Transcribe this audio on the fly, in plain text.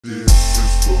This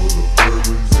is for the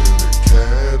bourbons and the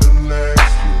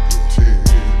Cadillacs, with the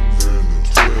 10s and the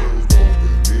 12s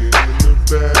bumping in the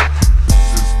back.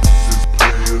 This is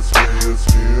players,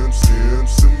 pimps,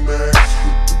 and Max,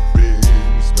 with the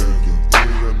Benz, making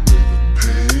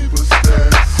paper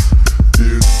stacks.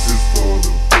 This is for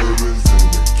the bourbons and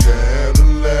the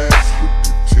Cadillacs, with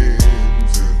the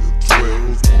 10s and the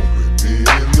 12s bumping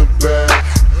in the back.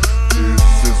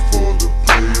 This is for the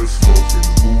players smoking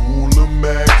Hula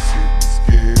Max.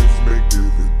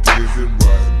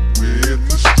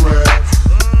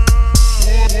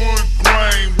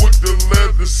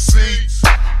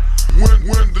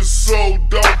 Windows so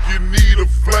dark you need a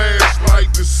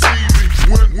flashlight to see me.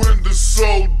 Windows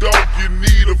so dark you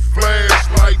need a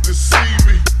flashlight to see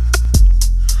me.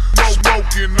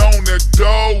 Smoking on that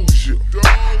Doja.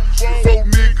 Four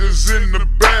niggas in the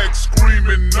back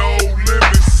screaming no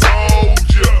limit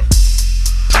soldier.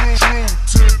 True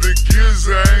to the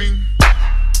gizzang.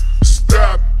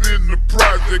 Stopped in the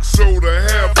project, sold a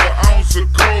half an ounce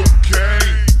of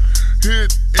cocaine.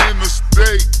 Hit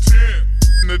interstate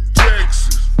in the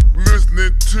Texas,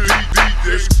 listening to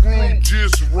DJ Screw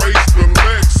just raced the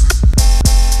Lexus.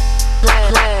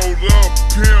 Called up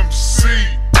Pimp C,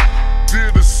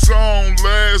 did a song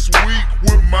last week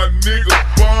with my nigga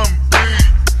Bum B.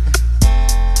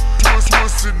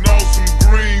 Twisting on some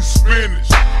green spinach.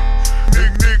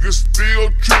 Nigga still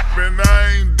tripping, I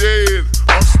ain't dead,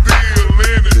 I'm still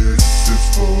in it. This is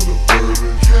for the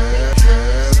bourbon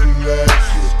Cadillacs,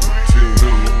 with the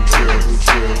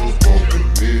 10 bumping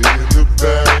in the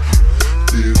back.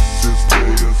 This is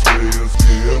players,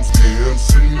 pimps,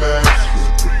 and Max,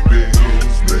 with the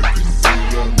Benz, making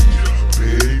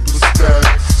paper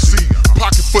stacks. See,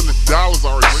 pocket full of dollars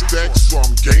already stacked, so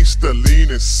I'm gangsta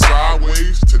leaning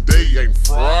sideways. Today ain't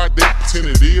Friday, pretend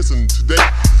it is, and today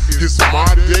is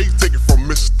my day. Take it from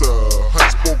Mr.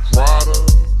 Huntspoke Rider,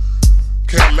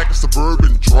 Cadillac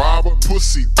Suburban driver,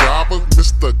 pussy diver,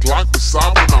 Mr. Glock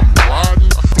beside when I'm riding.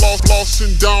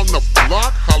 Flossing down the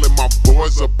block, hollering my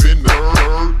boys up in the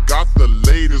herd. Got the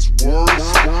latest word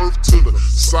to the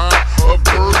side of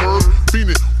her.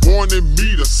 Feeling wanting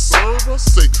me to serve her.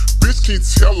 Say, bitch can't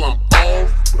tell I'm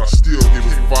off, but I still give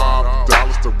it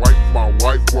 $5 to wipe my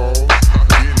white walls.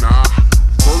 Then I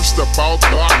burst about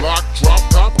the block,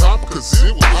 drop top, cause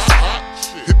it was hot.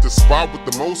 Hit the spot with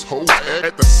the most hoes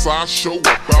at the side show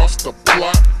about the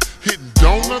plot. Hitting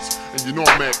donuts, and you know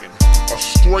I'm acting a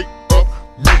straight up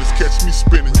menace. Catch me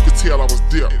spinning, you could tell I was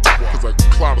there, cause a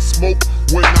cloud of smoke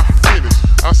when I finished.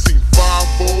 I seen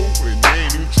 5-0, and they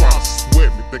ain't even trying to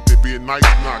sweat me. Think they be a nice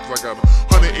knock, cause I got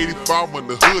 185 on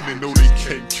the hood, they know they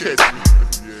can't catch me.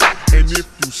 And if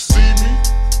you see me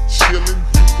chillin',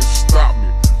 you can stop me,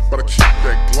 but I keep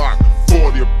that Glock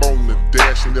 40 up on the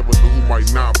dash, and never know who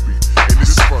might not be. And this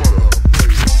is for the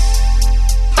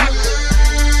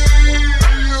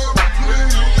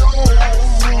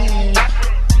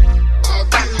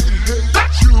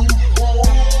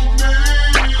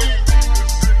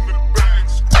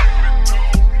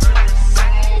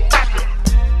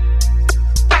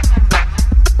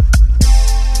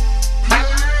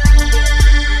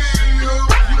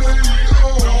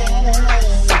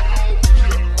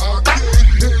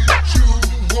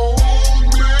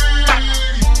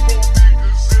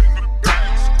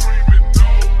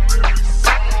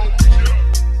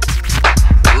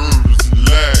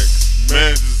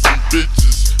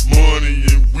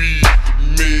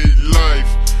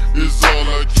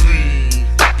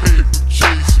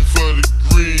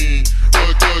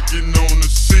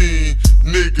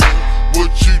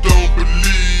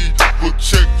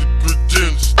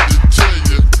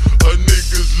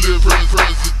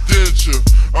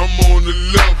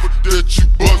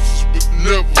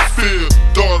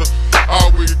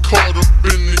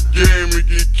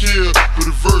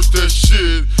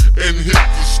and hit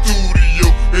the studio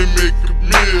and make a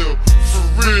meal. For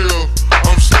real,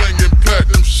 I'm slinging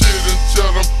platinum shit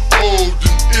until I'm old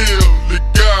and ill.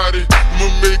 Legati, I'ma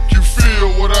make you feel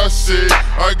what I say.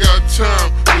 I got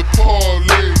time to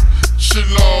parlay,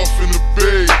 chill off in the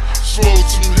bay, smoke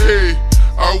some hay.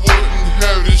 I wouldn't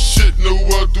have this shit no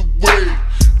other way.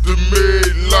 The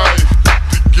made life,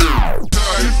 the good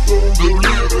life, the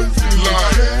living.